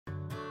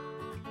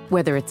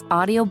Whether it's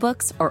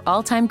audiobooks or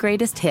all-time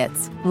greatest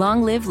hits,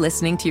 long live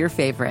listening to your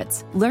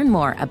favorites. Learn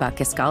more about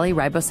Kisqali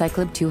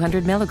Ribociclib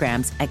 200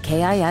 milligrams at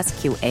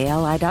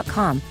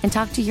KISQALI.com and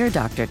talk to your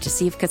doctor to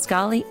see if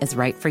Kisqali is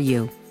right for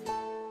you.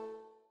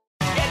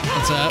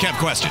 What's up? Kev,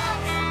 question.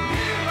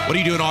 What are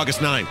you doing August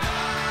 9th?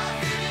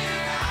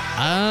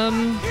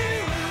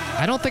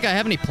 I don't think I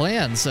have any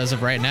plans as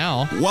of right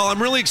now. Well,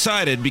 I'm really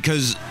excited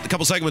because a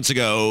couple segments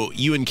ago,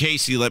 you and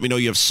Casey let me know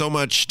you have so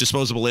much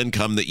disposable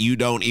income that you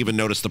don't even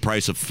notice the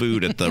price of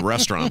food at the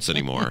restaurants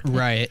anymore.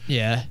 Right,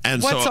 yeah.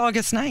 And What's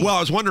August 9th? Well, I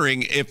was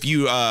wondering if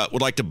you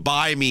would like to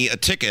buy me a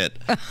ticket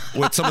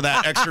with some of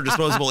that extra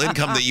disposable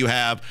income that you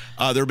have.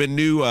 There have been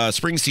new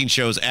Springsteen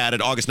shows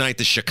added August 9th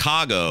to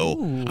Chicago.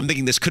 Ooh. I'm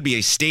thinking this could be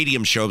a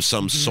stadium show of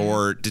some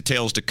sort.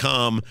 Details to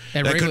come.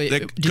 At Wrigley, do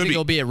you think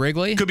it'll be at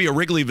Wrigley? Could be a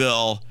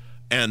Wrigleyville.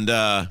 And,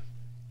 I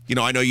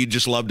know you'd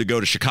just love to go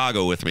to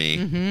Chicago with me.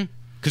 Mm-hmm.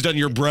 Because doesn't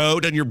your bro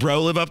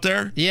live up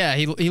there? Yeah,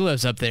 he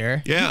lives up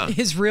there. Yeah.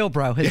 His real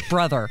bro, his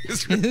brother.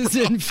 is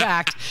in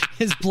fact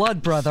his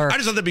blood brother. I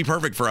just thought that'd be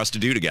perfect for us to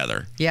do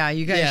together. Yeah,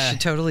 you guys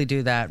should totally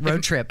do that.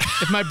 Road trip.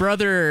 If my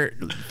brother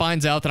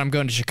finds out that I'm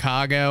going to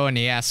Chicago and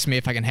he asks me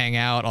if I can hang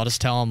out, I'll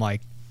just tell him, like,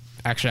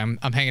 actually,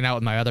 I'm hanging out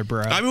with my other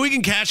bro. I mean, we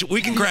can crash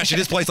at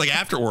his place, like,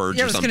 afterwards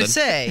or something. I was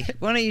going to say,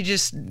 why don't you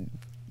just...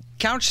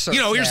 couch surf.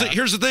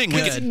 Here's the thing.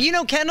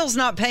 Kendall's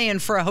not paying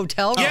for a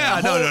hotel room.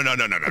 Yeah,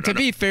 no. To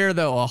be fair,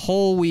 though, a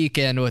whole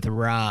weekend with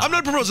Rob. I'm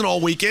not proposing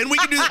all weekend. We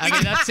can do that. I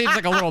mean, that seems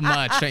like a little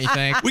much, don't you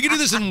think? We can do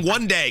this in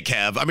one day,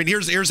 Kev. I mean,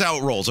 here's how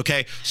it rolls,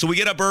 okay? So we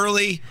get up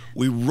early,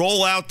 we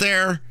roll out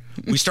there,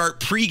 we start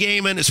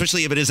pre-gaming,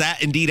 especially if it is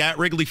indeed at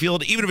Wrigley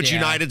Field, even if it's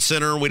United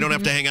Center. We don't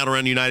have to hang out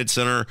around United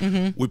Center.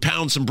 Mm-hmm. We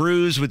pound some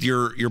brews with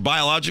your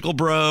biological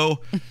bro.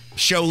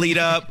 Show lead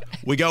up.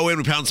 We go in,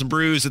 we pound some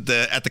brews at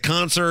the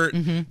concert.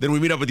 Mm-hmm. Then we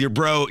meet up with your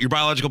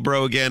biological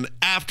bro again.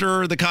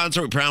 After the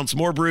concert, we pound some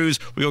more brews.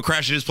 We go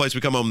crash at his place.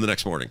 We come home the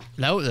next morning.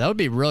 That would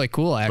be really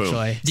cool,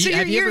 actually. So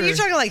you're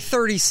talking like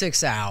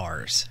 36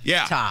 hours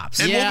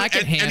tops. And I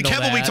can handle and Kev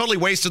that. will be totally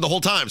wasted the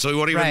whole time, so we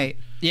won't even... Right.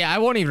 Yeah, I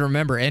won't even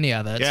remember any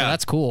of it, so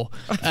that's cool.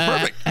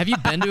 Perfect. Have you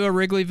been to a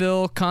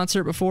Wrigleyville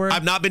concert before?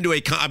 I've not been to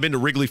I've been to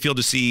Wrigley Field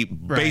to see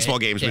baseball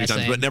games many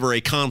times, but never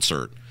a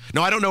concert.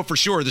 Now, I don't know for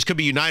sure. This could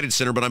be United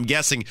Center, but I'm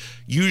guessing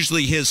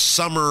usually his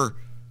summer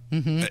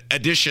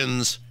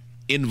editions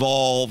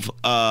involve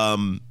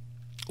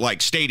like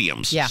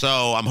stadiums. Yeah.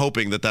 So I'm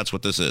hoping that that's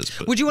what this is.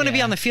 But, would you want to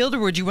be on the field, or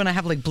would you want to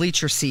have like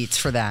bleacher seats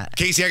for that?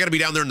 Casey, I got to be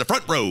down there in the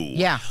front row.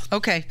 Yeah.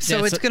 Okay.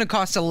 So it's going to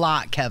cost a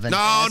lot, Kevin. No,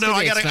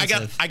 I got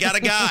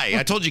a guy.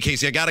 I told you,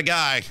 Casey, I got a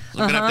guy. I'm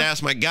going to have to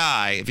ask my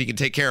guy if he can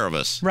take care of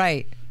us.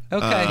 Right.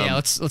 Okay. Yeah.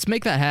 Let's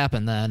make that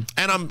happen then.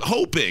 And I'm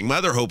hoping, my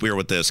other hope here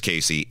with this,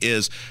 Casey,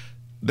 is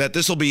that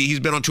this will be, he's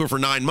been on tour for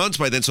 9 months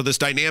by then, so this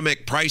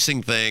dynamic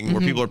pricing thing where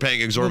people are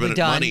paying exorbitant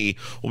money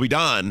will be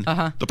done.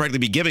 They'll practically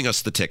be giving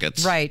us the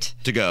tickets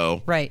to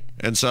go. Right.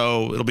 And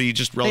so it'll be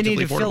just relatively affordable.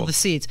 They need to fill the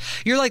seats.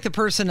 You're like the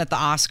person at the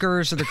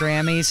Oscars or the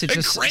Grammys who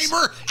just...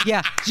 Kramer!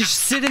 Yeah, just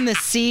sit in the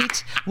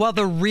seat while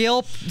the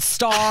real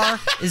star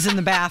is in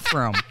the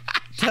bathroom.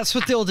 That's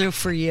what they'll do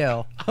for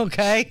you,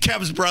 okay?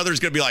 Kev's brother's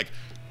going to be like,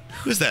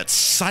 who's that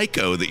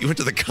psycho that you went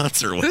to the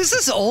concert with? Who's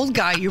this old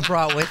guy you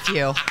brought with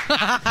you?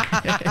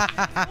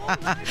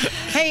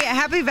 Hey,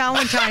 happy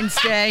Valentine's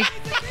Day.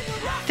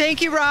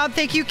 Thank you, Rob.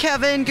 Thank you,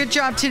 Kevin. Good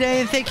job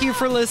today, and thank you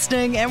for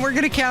listening. And we're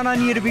going to count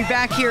on you to be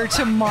back here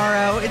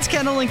tomorrow. It's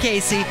Kendall and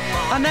Casey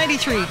on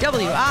 93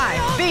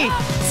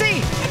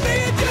 WIBC.